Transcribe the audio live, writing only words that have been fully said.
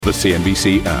The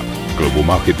CNBC app. Global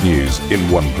market news in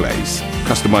one place.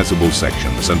 Customizable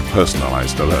sections and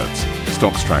personalized alerts.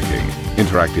 Stocks tracking,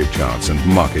 interactive charts and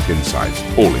market insights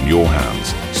all in your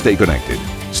hands. Stay connected.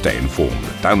 Stay informed.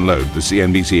 Download the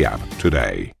CNBC app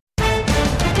today.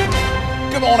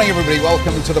 Good morning, everybody.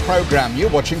 Welcome to the program.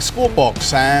 You're watching Squawk,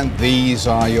 and these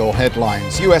are your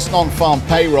headlines. US non-farm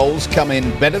payrolls come in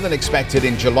better than expected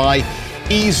in July,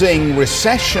 easing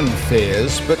recession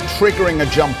fears, but triggering a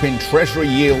jump in Treasury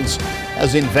yields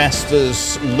as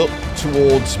investors look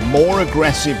towards more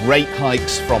aggressive rate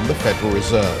hikes from the Federal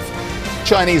Reserve.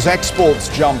 Chinese exports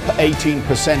jump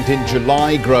 18% in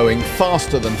July, growing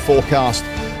faster than forecast,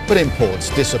 but imports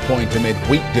disappoint amid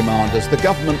weak demand as the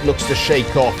government looks to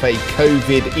shake off a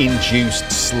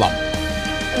COVID-induced slump.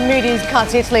 Moody's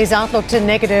cut Italy's outlook to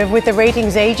negative, with the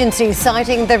ratings agency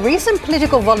citing the recent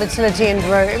political volatility in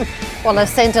Rome, while a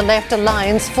centre-left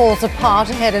alliance falls apart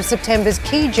ahead of September's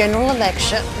key general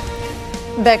election.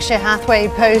 Berkshire Hathaway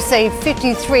posts a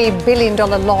 $53 billion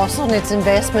loss on its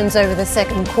investments over the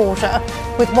second quarter,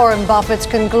 with Warren Buffett's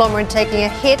conglomerate taking a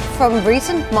hit from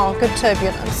recent market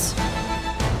turbulence.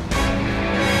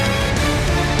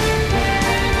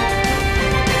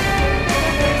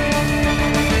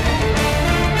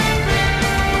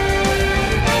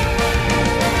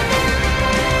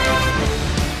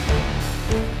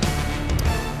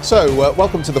 So,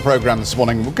 welcome to the programme this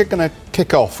morning. We're going to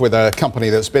kick off with a company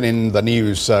that's been in the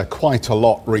news quite a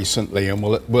lot recently, and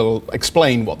we'll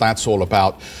explain what that's all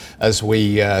about as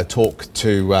we talk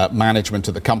to management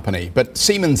of the company. But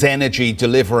Siemens Energy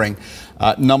delivering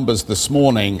numbers this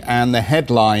morning, and the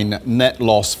headline net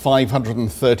loss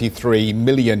 533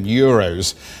 million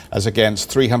euros as against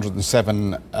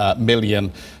 307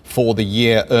 million for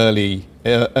the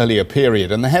earlier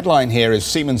period. And the headline here is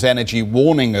Siemens Energy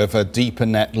warning of a deeper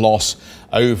net loss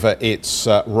over its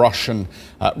Russian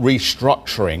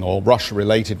restructuring or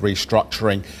Russia-related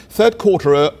restructuring. Third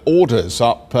quarter orders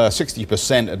up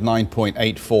 60% at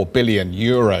 9.84 billion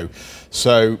euro.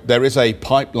 So there is a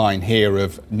pipeline here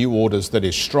of new orders that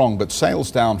is strong, but sales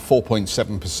down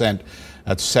 4.7%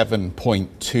 at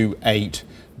 7.28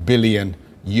 billion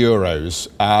euros.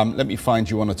 Let me find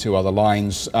you one or two other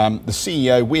lines. The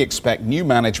CEO, we expect new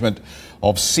management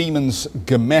of Siemens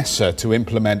Gamesa to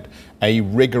implement a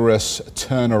rigorous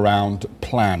turnaround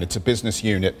plan. It's a business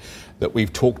unit that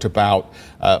we've talked about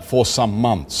for some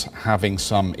months, having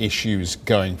some issues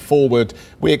going forward.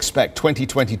 We expect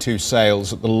 2022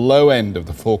 sales at the low end of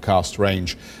the forecast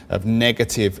range of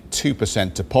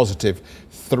 -2% to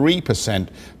 +3%,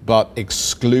 but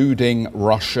excluding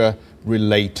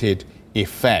Russia-related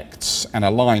effects. And a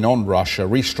line on Russia: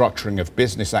 restructuring of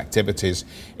business activities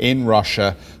in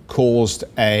Russia caused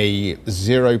a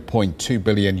 0.2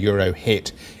 billion euro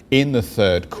hit in the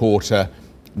third quarter.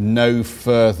 No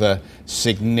further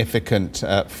significant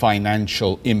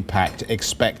financial impact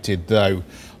expected, though,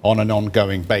 on an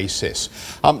ongoing basis.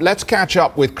 Let's catch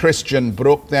up with Christian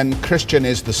Bruch. Then Christian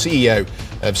is the CEO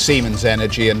of Siemens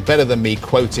Energy, and better than me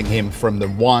quoting him from the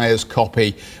Wire's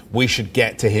copy, we should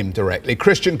get to him directly.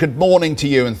 Christian, good morning to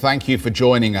you, and thank you for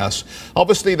joining us.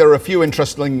 Obviously, there are a few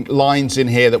interesting lines in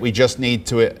here that we just need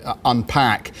to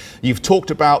unpack. You've talked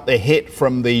about the hit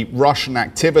from the Russian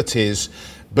activities,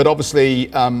 but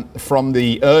obviously from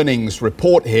the earnings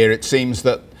report here, it seems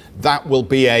that will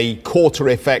be a quarter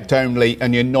effect only,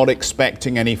 and you're not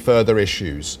expecting any further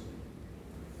issues.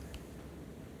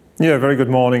 Yeah, very good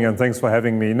morning, and thanks for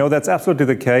having me. No, that's absolutely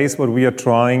the case. What we are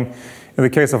trying in the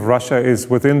case of Russia is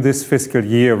within this fiscal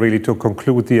year really to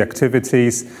conclude the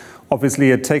activities.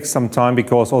 Obviously, it takes some time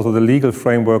because also the legal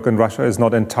framework in Russia is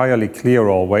not entirely clear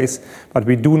always, but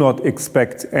we do not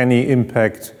expect any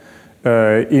impact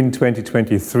in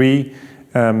 2023.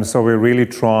 So we're really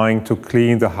trying to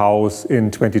clean the house in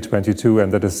 2022,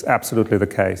 and that is absolutely the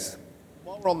case.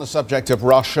 While we're on the subject of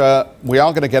Russia, we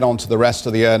are going to get on to the rest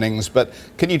of the earnings, but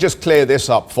can you just clear this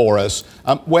up for us?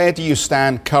 Where do you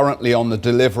stand currently on the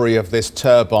delivery of this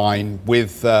turbine,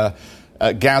 with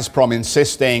Gazprom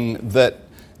insisting that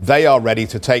they are ready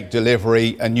to take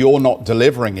delivery and you're not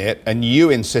delivering it, and you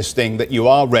insisting that you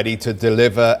are ready to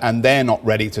deliver and they're not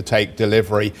ready to take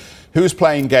delivery? Who's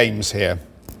playing games here?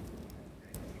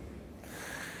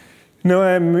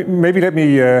 No, maybe let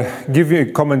me give you a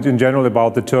comment in general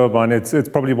about the turbine. It's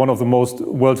probably one of the most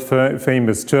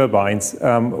world-famous turbines.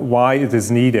 Why it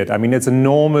is needed? I mean, it's a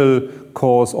normal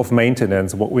course of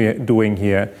maintenance, what we're doing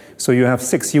here. So you have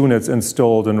 6 units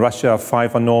installed in Russia,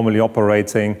 5 are normally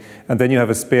operating, and then you have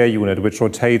a spare unit which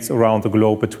rotates around the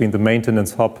globe between the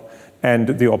maintenance hub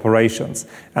and the operations.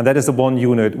 And that is the one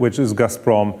unit which is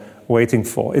Gazprom waiting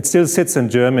for. It still sits in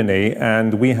Germany,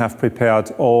 and we have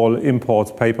prepared all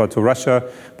import paper to Russia,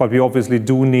 but we obviously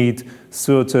do need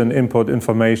certain import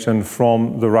information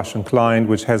from the Russian client,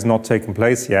 which has not taken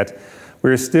place yet.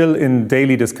 We're still in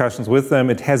daily discussions with them.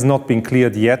 It has not been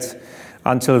cleared yet.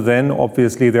 Until then,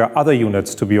 obviously, there are other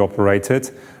units to be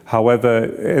operated.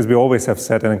 However, as we always have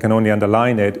said, and I can only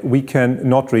underline it, we can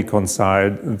not reconcile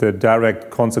the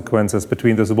direct consequences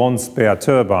between this one spare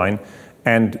turbine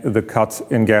and the cut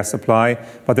in gas supply,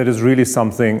 but that is really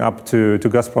something up to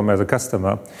Gazprom as a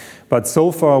customer. But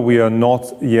so far, we are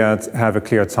not yet have a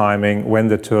clear timing when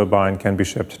the turbine can be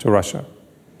shipped to Russia.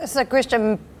 So,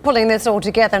 Christian, pulling this all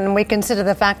together, and we consider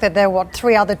the fact that there are,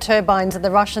 3 other turbines that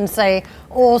the Russians say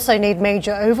also need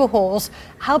major overhauls.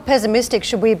 How pessimistic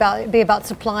should we be about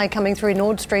supply coming through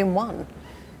Nord Stream 1?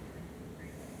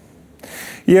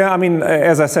 Yeah, I mean,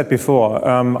 as I said before,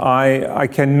 I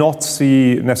cannot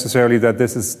see necessarily that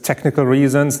this is technical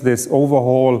reasons. This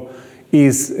overhaul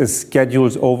is a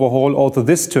scheduled overhaul. Also,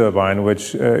 this turbine,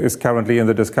 which is currently in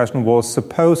the discussion, was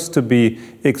supposed to be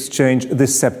exchanged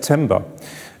this September.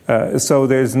 So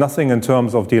there's nothing in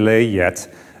terms of delay yet.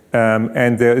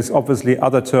 And there is obviously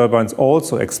other turbines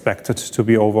also expected to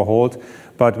be overhauled,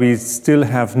 but we still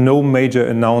have no major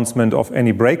announcement of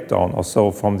any breakdown or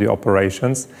so from the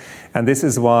operations. And this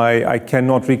is why I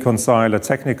cannot reconcile a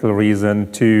technical reason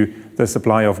to the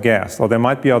supply of gas. So there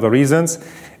might be other reasons,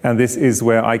 and this is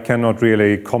where I cannot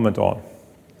really comment on.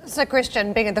 So,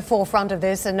 Christian, being at the forefront of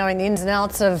this and knowing the ins and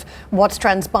outs of what's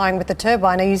transpiring with the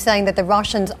turbine, are you saying that the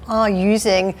Russians are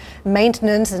using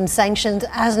maintenance and sanctions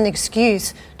as an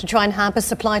excuse to try and hamper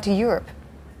supply to Europe?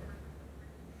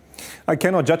 I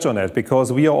cannot judge on it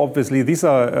because we are obviously, these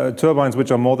are turbines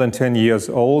which are more than 10 years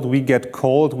old. We get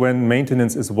called when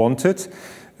maintenance is wanted.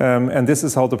 And this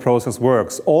is how the process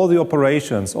works. All the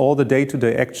operations, all the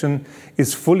day-to-day action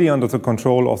is fully under the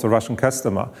control of the Russian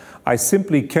customer. I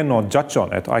simply cannot judge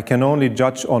on it. I can only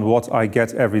judge on what I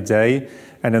get every day.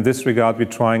 And in this regard, we're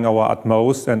trying our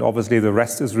utmost. And obviously, the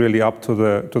rest is really up to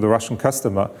the Russian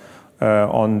customer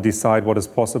on decide what is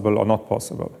possible or not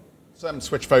possible.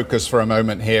 Switch focus for a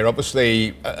moment here.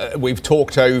 Obviously, we've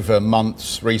talked over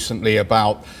months recently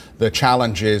about the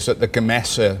challenges at the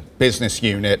Gamesa business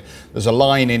unit. There's a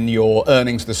line in your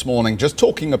earnings this morning just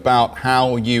talking about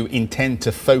how you intend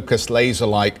to focus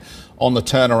laser-like on the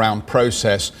turnaround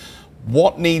process.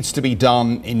 What needs to be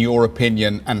done, in your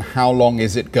opinion, and how long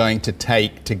is it going to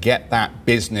take to get that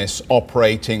business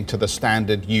operating to the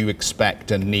standard you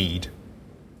expect and need?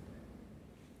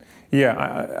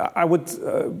 Yeah, I would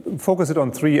focus it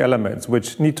on 3 elements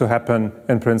which need to happen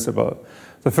in principle.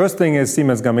 The first thing is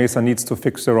Siemens Gamesa needs to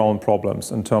fix their own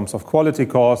problems in terms of quality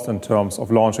cost, in terms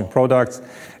of launching products.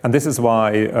 And this is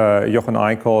why Jochen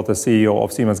Eickholt, the CEO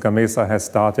of Siemens Gamesa, has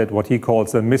started what he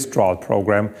calls the Mistral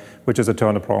program, which is a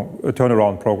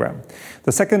turnaround program.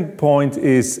 The second point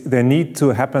is there need to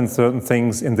happen certain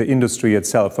things in the industry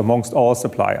itself, amongst all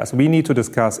suppliers. We need to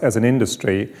discuss as an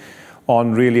industry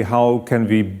on really how can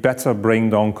we better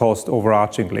bring down cost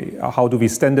overarchingly. How do we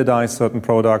standardize certain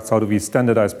products? How do we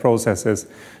standardize processes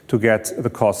to get the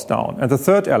cost down? And the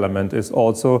third element is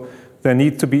also there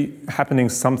need to be happening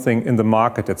something in the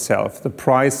market itself. The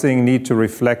pricing need to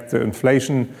reflect the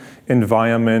inflation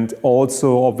environment,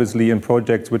 also obviously in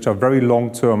projects which are very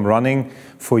long-term running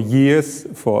for years,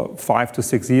 for 5 to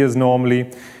 6 years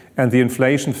normally. And the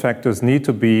inflation factors need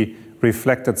to be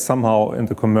reflected somehow in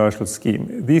the commercial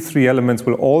scheme. These 3 elements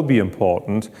will all be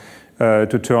important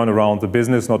to turn around the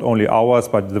business, not only ours,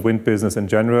 but the wind business in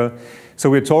general. So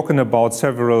we're talking about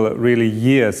several really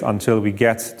years until we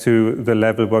get to the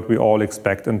level what we all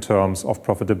expect in terms of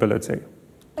profitability.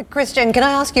 Christian, can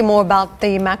I ask you more about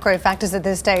the macro factors at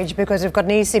this stage? Because we've got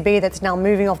an ECB that's now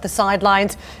moving off the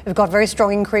sidelines. We've got very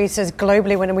strong increases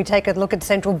globally when we take a look at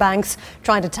central banks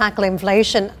trying to tackle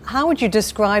inflation. How would you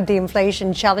describe the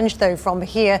inflation challenge, though, from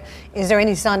here? Is there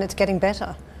any sign it's getting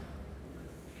better?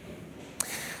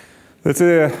 That's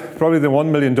probably the $1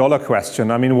 million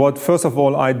question. I mean, first of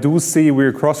all, I do see we're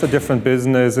across the different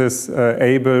businesses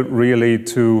able really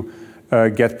to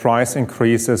get price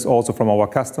increases also from our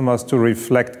customers to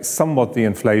reflect somewhat the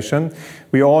inflation.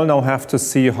 We all now have to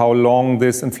see how long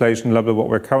this inflation level, what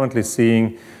we're currently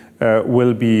seeing,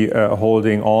 will be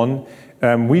holding on.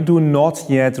 We do not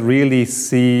yet really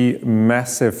see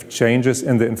massive changes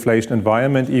in the inflation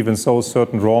environment. Even so,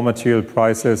 certain raw material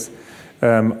prices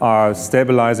are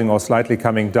stabilizing or slightly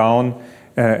coming down.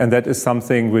 And that is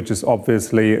something which is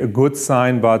obviously a good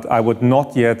sign, but I would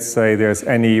not yet say there's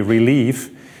any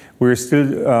relief. We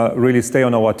still really stay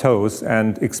on our toes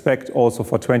and expect also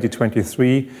for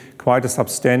 2023 quite a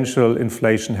substantial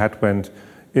inflation headwind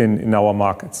in our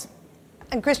markets.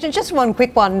 And Christian, just one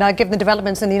quick one, given the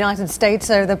developments in the United States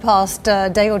over the past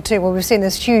day or two, where we've seen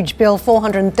this huge bill,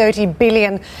 $430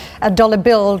 billion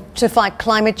bill to fight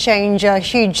climate change, a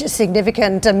huge,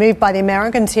 significant move by the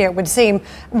Americans here, it would seem.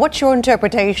 What's your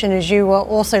interpretation as you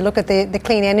also look at the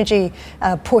clean energy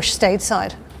push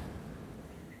stateside?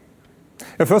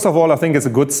 First of all, I think it's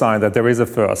a good sign that there is a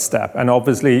first step. And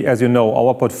obviously, as you know,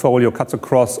 our portfolio cuts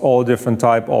across all different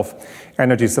type of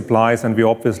energy supplies, and we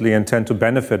obviously intend to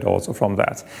benefit also from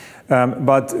that.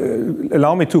 But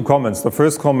allow me two comments. The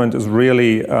first comment is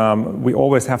really we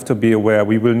always have to be aware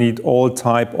we will need all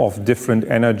type of different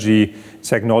energy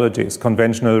technologies,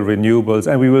 conventional, renewables,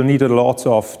 and we will need a lot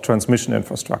of transmission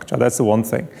infrastructure. That's the one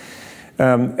thing.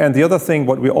 And the other thing,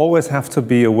 what we always have to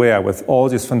be aware with all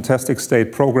these fantastic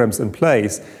state programs in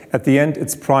place, at the end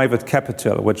it's private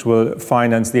capital which will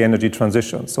finance the energy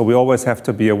transition. So we always have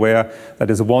to be aware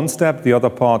that is one step. The other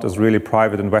part is really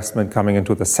private investment coming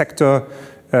into the sector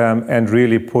and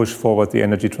really push forward the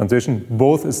energy transition.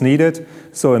 Both is needed.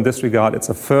 So in this regard, it's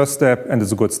a first step and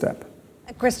it's a good step.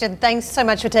 Christian, thanks so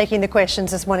much for taking the questions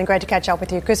this morning. Great to catch up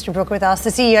with you. Christian Brook with us, the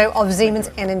CEO of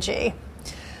Siemens Energy.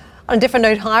 On a different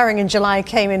note, hiring in July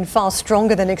came in far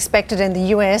stronger than expected in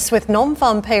the US, with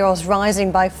non-farm payrolls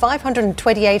rising by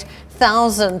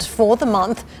 528,000 for the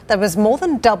month. That was more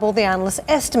than double the analysts'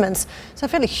 estimates. So a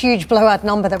fairly huge blowout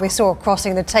number that we saw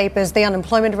crossing the tape, as the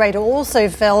unemployment rate also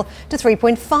fell to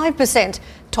 3.5%.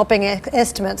 Topping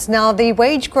estimates. Now, the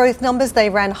wage growth numbers, they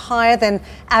ran higher than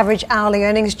average hourly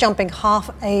earnings, jumping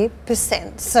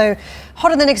 0.5%. So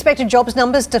hotter than expected jobs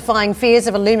numbers, defying fears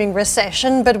of a looming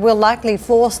recession, but will likely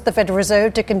force the Federal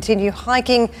Reserve to continue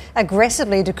hiking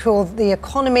aggressively to cool the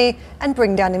economy and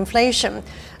bring down inflation.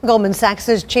 Goldman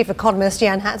Sachs' chief economist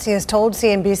Jan Hatzius has told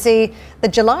CNBC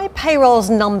that July payrolls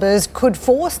numbers could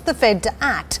force the Fed to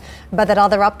act, but that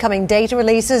other upcoming data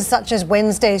releases, such as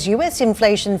Wednesday's US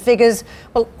inflation figures,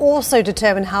 will also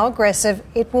determine how aggressive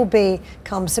it will be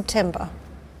come September.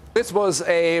 This was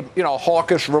a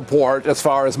hawkish report as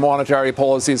far as monetary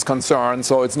policy is concerned,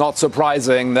 so it's not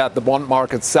surprising that the bond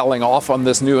market's selling off on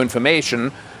this new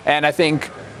information. And I think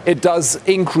it does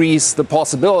increase the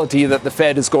possibility that the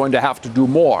Fed is going to have to do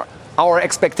more. Our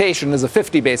expectation is a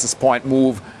 50 basis point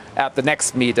move at the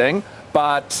next meeting,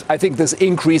 but I think this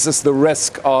increases the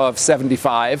risk of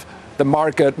 75. The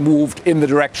market moved in the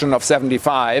direction of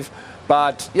 75,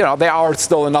 but there are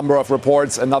still a number of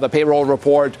reports, another payroll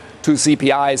report, 2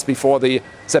 CPIs before the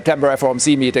September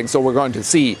FOMC meeting, so we're going to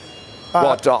see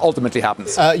what ultimately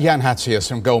happens. Jan Hatzius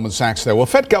from Goldman Sachs there. Well,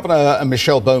 Fed Governor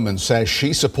Michelle Bowman says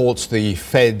she supports the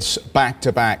Fed's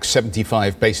back-to-back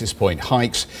 75 basis point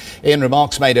hikes. In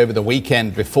remarks made over the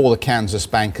weekend before the Kansas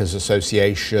Bankers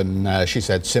Association, she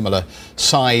said similar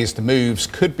sized moves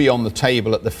could be on the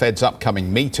table at the Fed's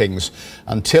upcoming meetings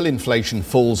until inflation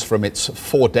falls from its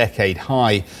 4-decade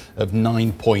high of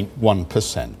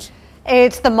 9.1%.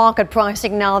 It's the market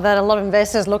pricing now that a lot of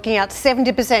investors are looking at.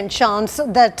 70% chance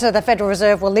that the Federal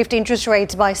Reserve will lift interest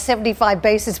rates by 75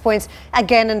 basis points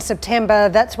again in September.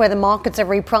 That's where the markets are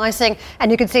repricing. And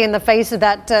you can see in the face of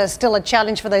that still a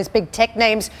challenge for those big tech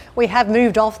names. We have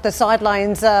moved off the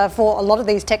sidelines for a lot of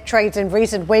these tech trades in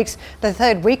recent weeks. The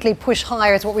third weekly push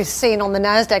higher is what we've seen on the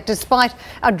NASDAQ, despite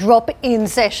a drop in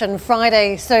session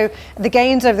Friday. So the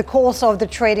gains over the course of the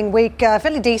trading week,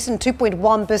 fairly decent,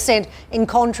 2.1% in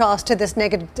contrast to this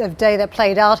negative day that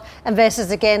played out.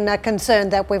 Investors again are concerned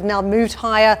that we've now moved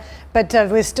higher, but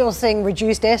we're still seeing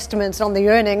reduced estimates on the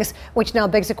earnings, which now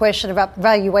begs a question about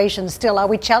valuation still. Are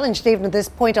we challenged even at this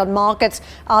point on markets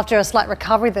after a slight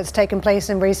recovery that's taken place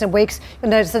in recent weeks?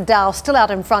 You'll notice the Dow still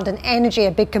out in front, and energy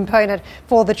a big component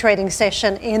for the trading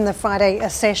session in the Friday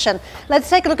session. Let's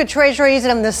take a look at treasuries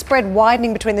and the spread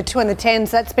widening between the 2 and the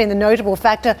 10s. That's been the notable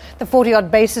factor. The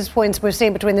 40-odd basis points we've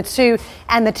seen between the 2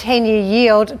 and the 10-year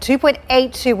yield,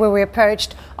 2.82 where we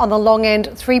approached. On the long end,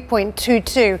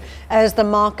 3.22 as the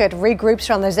market regroups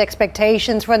around those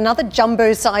expectations for another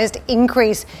jumbo-sized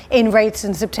increase in rates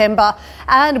in September.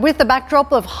 And with the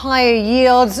backdrop of higher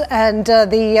yields and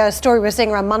the story we're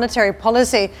seeing around monetary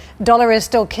policy, dollar is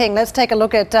still king. Let's take a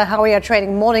look at how we are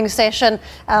trading morning session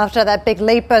after that big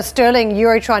leap. Sterling,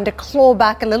 euro trying to claw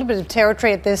back a little bit of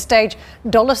territory at this stage.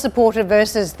 Dollar supported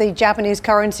versus the Japanese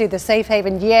currency, the safe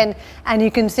haven yen. And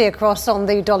you can see across on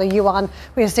the dollar yuan,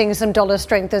 we're seeing some dollar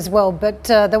strength as well. But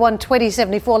the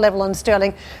 120.74 level on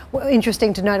sterling,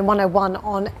 interesting to note, 101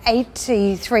 on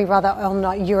 83 rather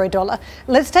on euro dollar.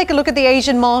 Let's take a look at the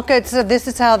Asian markets. This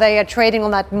is how they are trading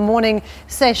on that morning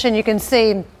session. You can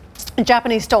see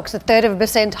Japanese stocks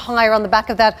 1/3% higher on the back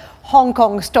of that. Hong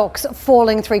Kong stocks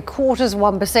falling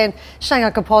 1%. Shanghai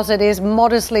Composite is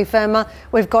modestly firmer.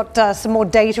 We've got some more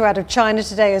data out of China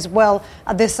today as well.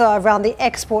 This around the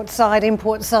export side,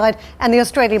 import side, and the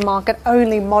Australian market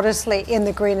only modestly in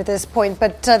the green at this point.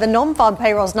 But the non-farm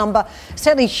payrolls number,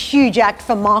 certainly huge act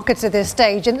for markets at this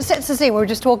stage. And it sets the scene. We were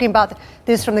just talking about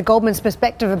this from the Goldman's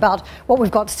perspective about what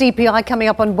we've got CPI coming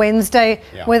up on Wednesday,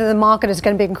 whether the market is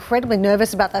going to be incredibly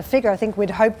nervous about that figure. I think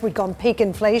we'd hoped we'd gone peak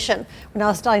inflation. We're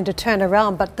now starting to turn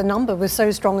around, but the number was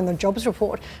so strong in the jobs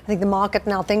report. I think the market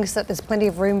now thinks that there's plenty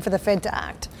of room for the Fed to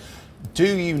act. Do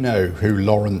you know who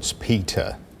Lawrence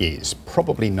Peter is?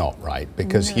 Probably not, right?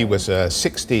 Because he was a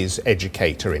 60s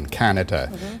educator in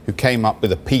Canada who came up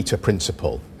with a Peter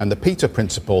Principle. And the Peter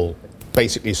Principle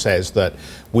basically says that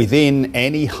within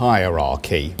any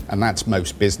hierarchy, and that's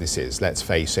most businesses, let's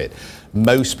face it,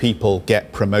 most people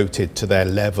get promoted to their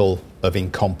level of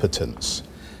incompetence.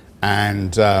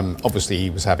 And obviously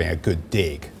he was having a good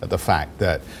dig at the fact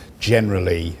that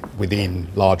generally within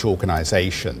large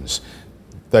organizations,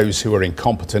 those who are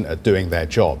incompetent at doing their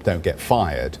job don't get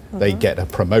fired, they get a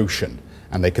promotion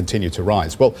and they continue to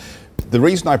rise. Well, the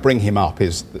reason I bring him up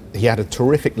is that he had a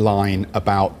terrific line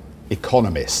about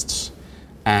economists.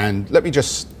 And let me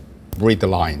just read the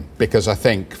line, because I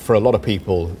think for a lot of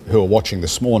people who are watching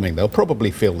this morning, they'll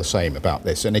probably feel the same about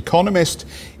this. An economist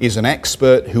is an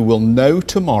expert who will know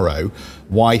tomorrow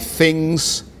why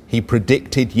things he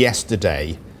predicted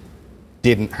yesterday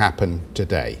didn't happen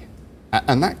today.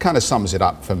 And that kind of sums it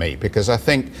up for me, because I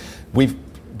think we've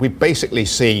basically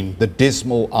seen the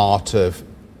dismal art of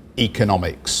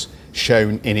economics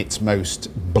shown in its most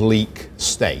bleak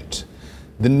state.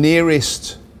 The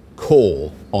nearest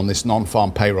call on this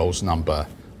non-farm payrolls number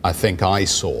I think I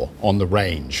saw on the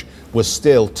range was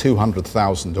still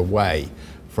 200,000 away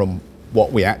from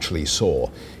what we actually saw.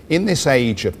 In this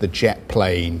age of the jet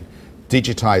plane,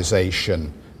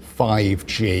 digitization,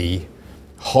 5G,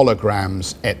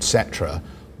 holograms, etc.,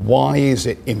 why is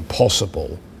it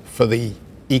impossible for the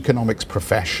economics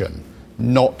profession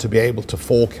not to be able to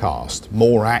forecast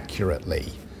more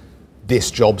accurately this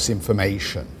jobs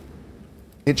information?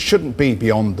 It shouldn't be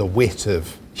beyond the wit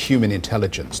of human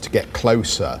intelligence to get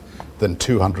closer than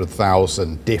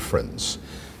 200,000 difference,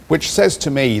 which says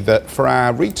to me that for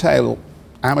our retail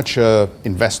amateur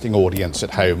investing audience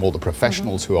at home, or the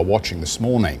professionals who are watching this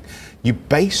morning, you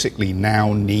basically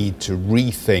now need to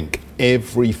rethink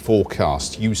every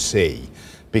forecast you see,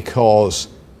 because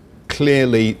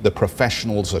clearly the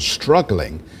professionals are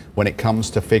struggling when it comes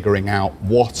to figuring out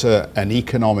what an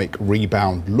economic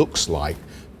rebound looks like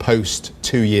post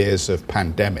 2 years of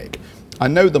pandemic. I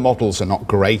know the models are not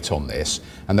great on this,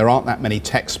 and there aren't that many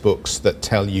textbooks that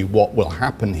tell you what will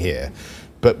happen here.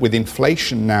 But with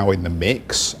inflation now in the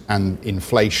mix, and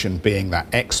inflation being that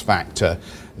X factor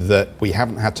that we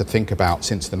haven't had to think about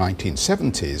since the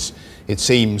 1970s, it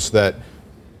seems that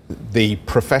the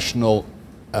professional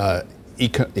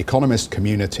economist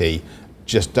community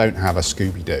just don't have a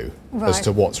Scooby-Doo as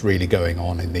to what's really going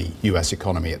on in the US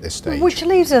economy at this stage. Which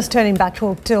leaves us turning back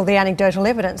to the anecdotal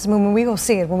evidence. I mean, when we all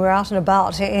see it, when we're out and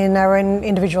about in our own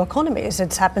individual economies,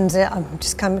 it happens. I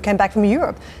just came back from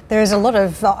Europe. There is a lot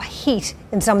of heat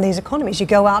in some of these economies. You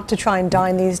go out to try and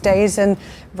dine these days and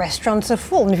restaurants are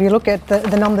full. And if you look at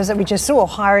the numbers that we just saw,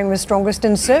 hiring was strongest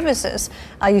in services.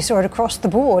 You saw it across the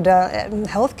board.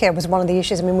 Healthcare was one of the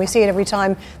issues. I mean, we see it every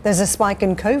time there's a spike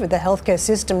in COVID. The healthcare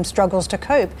system struggles to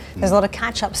cope. There's a lot of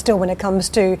catch-up still when it comes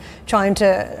to trying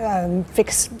to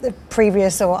fix the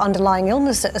previous or underlying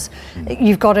illnesses.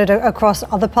 You've got it across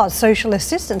other parts. Social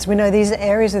assistance. We know these are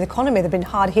areas of the economy that have been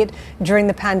hard hit during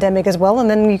the pandemic as well. And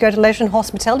then you go to leisure and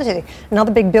hospitality,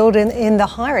 another big build in the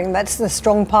hiring. That's the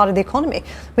strong part of the economy.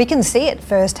 We can see it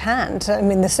firsthand. I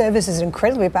mean, the service is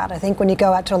incredibly bad, I think, when you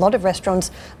go out to a lot of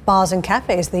restaurants, bars and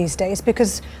cafes these days,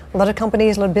 because a lot of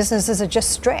companies, a lot of businesses are just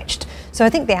stretched. So I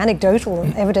think the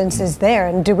anecdotal evidence is there.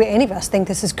 And do any of us think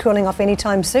this is cooling off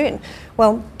anytime soon?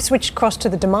 Well, switch across to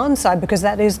the demand side, because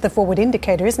that is the forward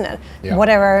indicator, isn't it? Yeah. What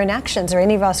are our own actions? Are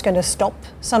any of us going to stop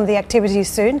some of the activities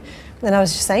soon? And I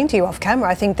was just saying to you off camera,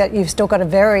 I think that you've still got a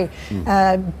very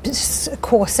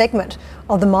core segment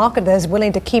of the market that is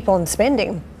willing to keep on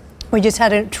spending. We just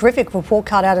had a terrific report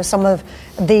card out of some of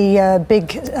the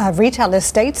big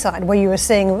retailers stateside, where you were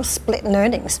seeing split in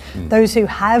earnings. Those who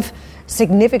have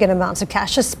significant amounts of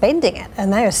cash are spending it,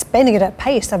 and they are spending it at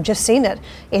pace. I've just seen it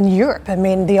in Europe. I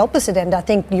mean, the opposite end, I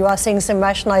think you are seeing some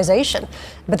rationalisation.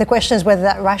 But the question is whether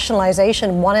that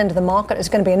rationalisation, one end of the market, is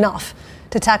going to be enough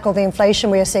to tackle the inflation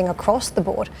we are seeing across the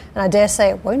board. And I dare say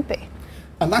it won't be.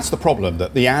 And that's the problem,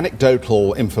 that the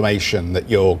anecdotal information that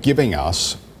you're giving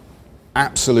us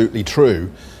absolutely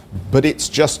true. But it's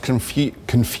just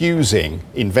confusing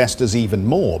investors even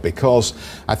more, because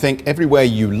I think everywhere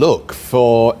you look,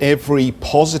 for every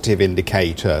positive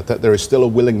indicator that there is still a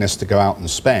willingness to go out and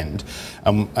spend,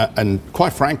 and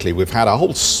quite frankly, we've had a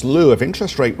whole slew of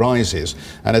interest rate rises.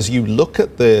 And as you look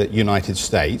at the United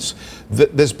States,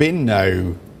 there's been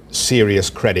no serious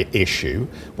credit issue.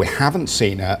 We haven't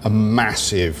seen a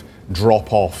massive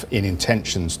drop off in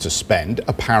intentions to spend,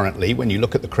 apparently, when you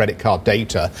look at the credit card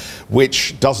data,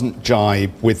 which doesn't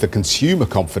jibe with the consumer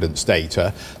confidence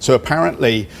data. So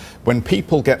apparently, when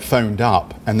people get phoned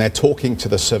up and they're talking to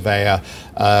the surveyor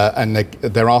and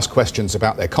they're asked questions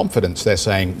about their confidence, they're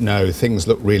saying, no, things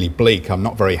look really bleak, I'm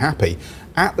not very happy.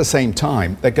 At the same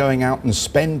time, they're going out and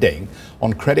spending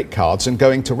on credit cards and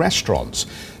going to restaurants.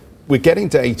 We're getting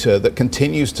data that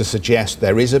continues to suggest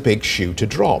there is a big shoe to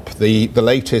drop. The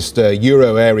latest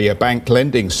Euro area bank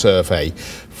lending survey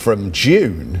from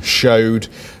June showed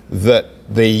that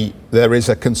there is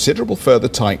a considerable further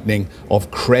tightening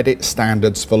of credit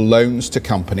standards for loans to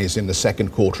companies in the second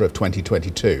quarter of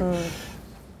 2022.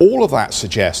 All of that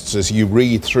suggests, as you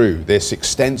read through this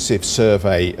extensive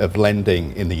survey of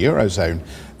lending in the Eurozone,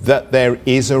 that there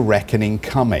is a reckoning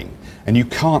coming. And you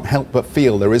can't help but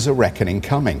feel there is a reckoning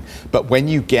coming. But when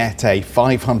you get a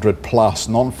 500 plus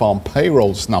non-farm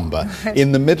payrolls number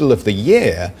in the middle of the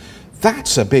year,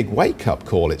 that's a big wake-up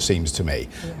call, it seems to me.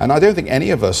 Yeah. And I don't think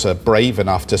any of us are brave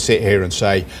enough to sit here and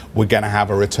say we're going to have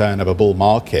a return of a bull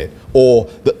market, or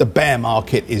that the bear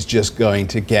market is just going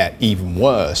to get even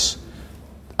worse.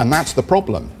 And that's the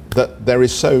problem, that there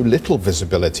is so little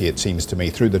visibility, it seems to me,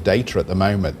 through the data at the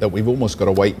moment, that we've almost got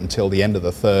to wait until the end of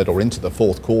the third or into the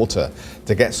fourth quarter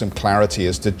to get some clarity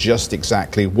as to just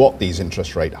exactly what these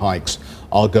interest rate hikes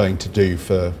are going to do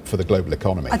for the global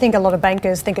economy. I think a lot of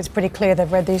bankers think it's pretty clear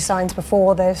they've read these signs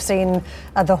before. They've seen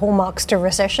the hallmarks to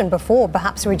recession before.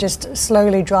 Perhaps we're just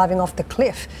slowly driving off the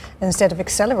cliff instead of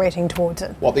accelerating towards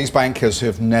it. Well, these bankers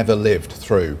have never lived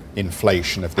through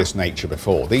inflation of this nature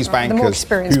before. These bankers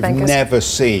who've never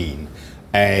seen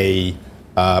a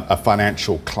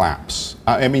financial collapse.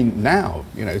 I mean, now,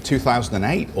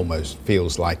 2008 almost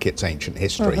feels like it's ancient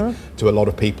history to a lot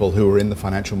of people who are in the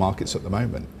financial markets at the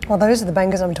moment. Well, those are the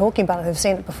bankers I'm talking about who've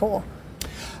seen it before.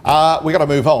 We've got to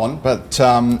move on, but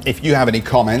if you have any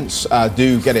comments,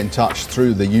 do get in touch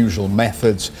through the usual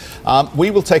methods.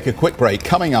 We will take a quick break.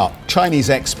 Coming up,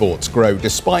 Chinese exports grow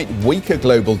despite weaker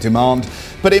global demand,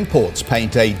 but imports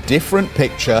paint a different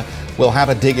picture. We'll have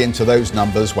a dig into those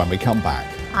numbers when we come back.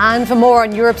 And for more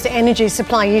on Europe's energy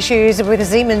supply issues with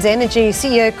Siemens Energy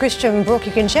CEO Christian Bruch,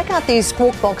 you can check out the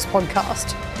Squawk Box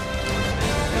podcast.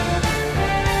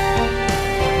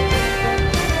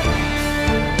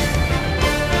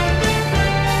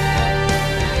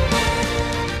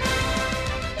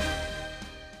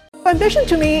 Ambition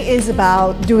to me is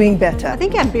about doing better. I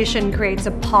think ambition creates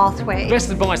a pathway. The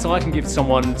best advice I can give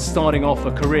someone starting off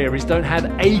a career is don't have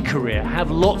a career,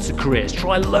 have lots of careers,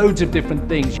 try loads of different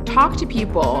things. Talk to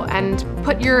people and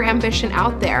put your ambition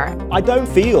out there. I don't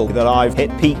feel that I've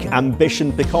hit peak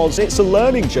ambition because it's a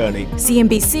learning journey.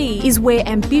 CNBC is where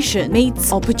ambition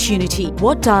meets opportunity.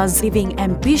 What does living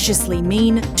ambitiously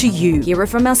mean to you? Hear it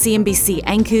from our CNBC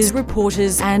anchors,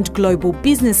 reporters and global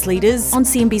business leaders on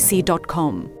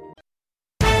CNBC.com.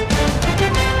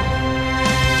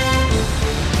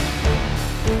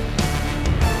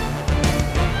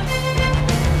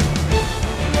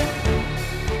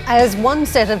 As one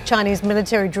set of Chinese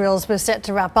military drills was set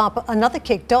to wrap up, another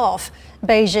kicked off.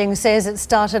 Beijing says it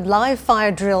started live fire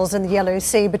drills in the Yellow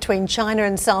Sea between China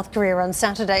and South Korea on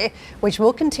Saturday, which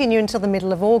will continue until the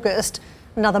middle of August.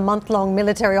 Another month-long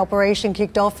military operation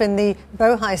kicked off in the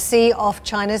Bohai Sea off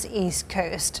China's east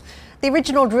coast. The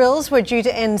original drills were due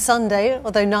to end Sunday,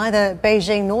 although neither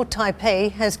Beijing nor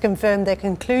Taipei has confirmed their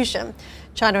conclusion.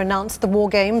 China announced the war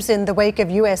games in the wake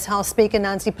of US House Speaker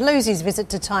Nancy Pelosi's visit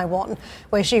to Taiwan,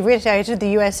 where she reiterated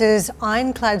the US's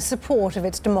ironclad support of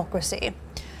its democracy.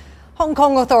 Hong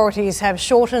Kong authorities have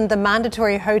shortened the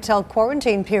mandatory hotel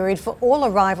quarantine period for all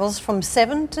arrivals from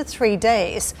 7 to 3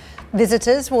 days.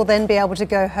 Visitors will then be able to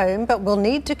go home, but will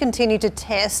need to continue to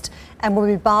test and will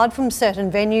be barred from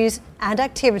certain venues and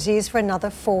activities for another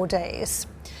 4 days.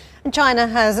 China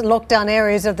has locked down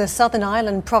areas of the southern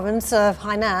island province of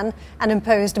Hainan and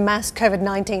imposed mass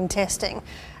COVID-19 testing.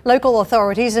 Local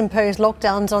authorities imposed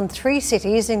lockdowns on 3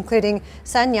 cities, including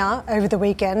Sanya, over the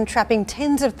weekend, trapping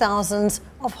tens of thousands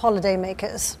of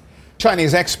holidaymakers.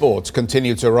 Chinese exports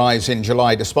continue to rise in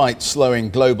July despite slowing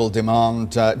global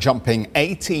demand, jumping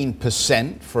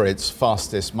 18% for its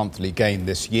fastest monthly gain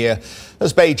this year,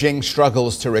 as Beijing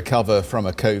struggles to recover from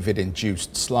a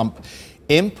COVID-induced slump.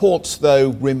 Imports,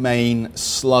 though, remain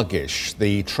sluggish.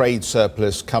 The trade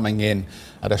surplus coming in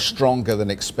at a stronger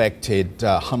than expected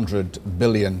 $100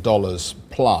 billion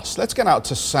plus. Let's get out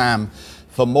to Sam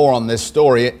for more on this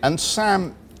story. And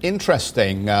Sam,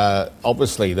 interesting,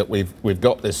 obviously, that we've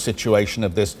got this situation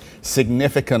of this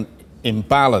significant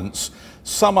imbalance.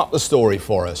 Sum up the story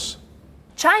for us.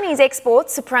 Chinese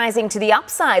exports surprising to the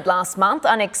upside last month,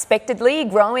 unexpectedly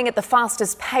growing at the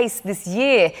fastest pace this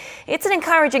year. It's an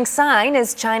encouraging sign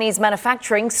as Chinese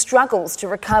manufacturing struggles to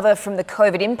recover from the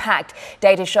COVID impact.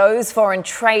 Data shows foreign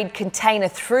trade container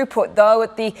throughput, though,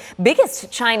 at the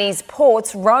biggest Chinese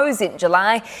ports rose in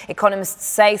July. Economists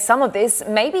say some of this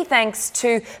may be thanks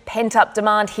to pent-up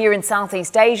demand here in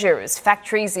Southeast Asia as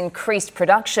factories increased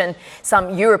production.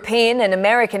 Some European and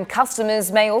American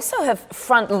customers may also have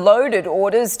front-loaded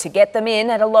orders to get them in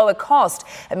at a lower cost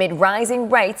amid rising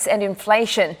rates and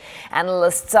inflation.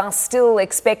 Analysts are still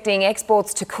expecting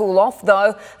exports to cool off,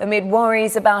 though, amid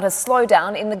worries about a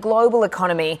slowdown in the global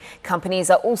economy. Companies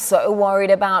are also worried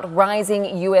about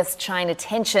rising US-China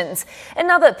tensions.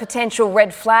 Another potential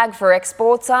red flag for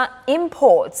exports are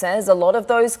imports, as a lot of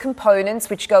those components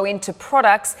which go into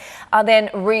products are then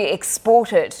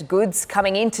re-exported. Goods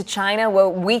coming into China were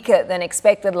weaker than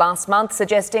expected last month,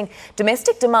 suggesting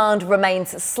domestic demand remains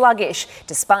sluggish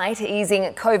despite easing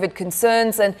COVID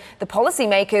concerns and the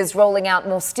policymakers rolling out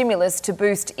more stimulus to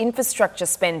boost infrastructure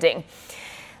spending.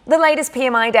 The latest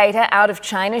PMI data out of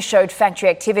China showed factory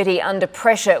activity under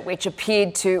pressure, which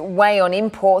appeared to weigh on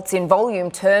imports. In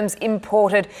volume terms,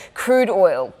 imported crude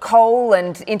oil, coal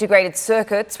and integrated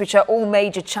circuits, which are all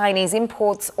major Chinese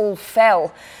imports, all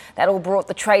fell. That all brought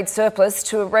the trade surplus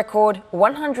to a record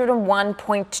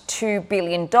 $101.2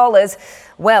 billion,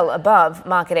 well above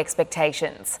market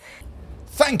expectations.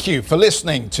 Thank you for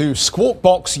listening to Squawk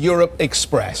Box Europe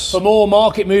Express. For more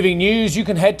market-moving news, you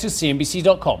can head to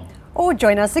cnbc.com. Or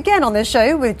join us again on the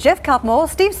show with Jeff Cutmore,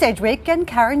 Steve Sedgwick and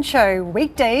Karen Cho,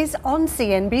 weekdays on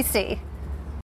CNBC.